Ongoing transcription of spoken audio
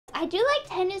I do like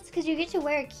tennis because you get to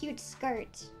wear a cute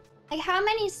skirt. Like, how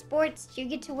many sports do you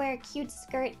get to wear a cute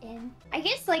skirt in? I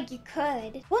guess, like, you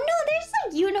could. Well, no, there's,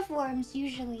 like, uniforms,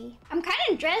 usually. I'm kind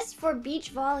of dressed for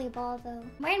beach volleyball, though.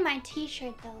 I'm wearing my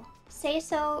t-shirt, though.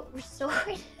 SEISO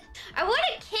restored. I want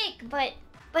to kick, but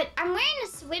I'm wearing a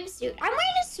swimsuit. I'm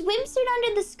wearing a swimsuit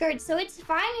under the skirt, so it's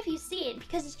fine if you see it,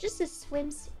 because it's just a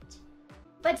swimsuit.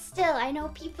 But still, I know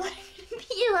people are gonna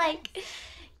be like,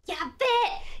 yeah,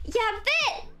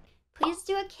 bet. Please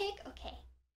do a kick. Okay.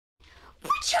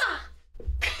 Whatcha?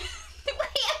 Wait,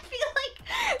 I feel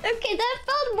like... Okay, that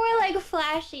felt more like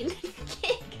flashing than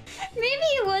kick. Maybe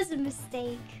it was a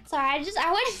mistake. Sorry,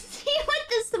 I want to see what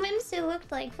the swimsuit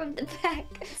looked like from the back.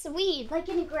 It's weed, like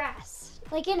in the grass.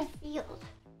 Like in a field.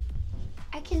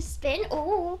 I can spin.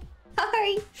 Oh,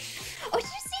 sorry. Oh, did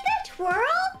you see that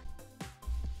twirl?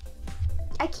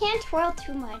 I can't twirl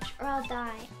too much or I'll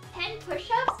die. 10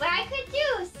 push-ups? But I could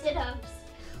do sit-ups.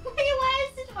 Wait, why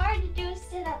is it hard to do a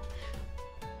sit-up?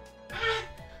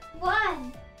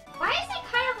 1. Why is it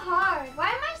kind of hard? Why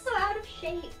am I so out of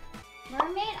shape?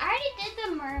 Mermaid? I already did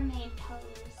the mermaid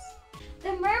pose.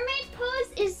 The mermaid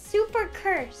pose is super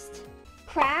cursed.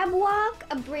 Crab walk?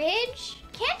 A bridge?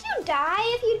 Can't you die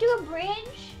if you do a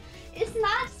bridge? It's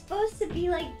not supposed to be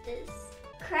like this.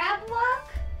 Crab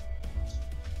walk?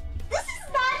 This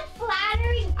is not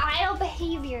flattering idle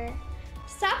behavior.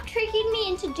 Stop tricking me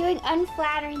into doing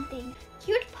unflattering things.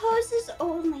 Cute poses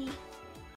only.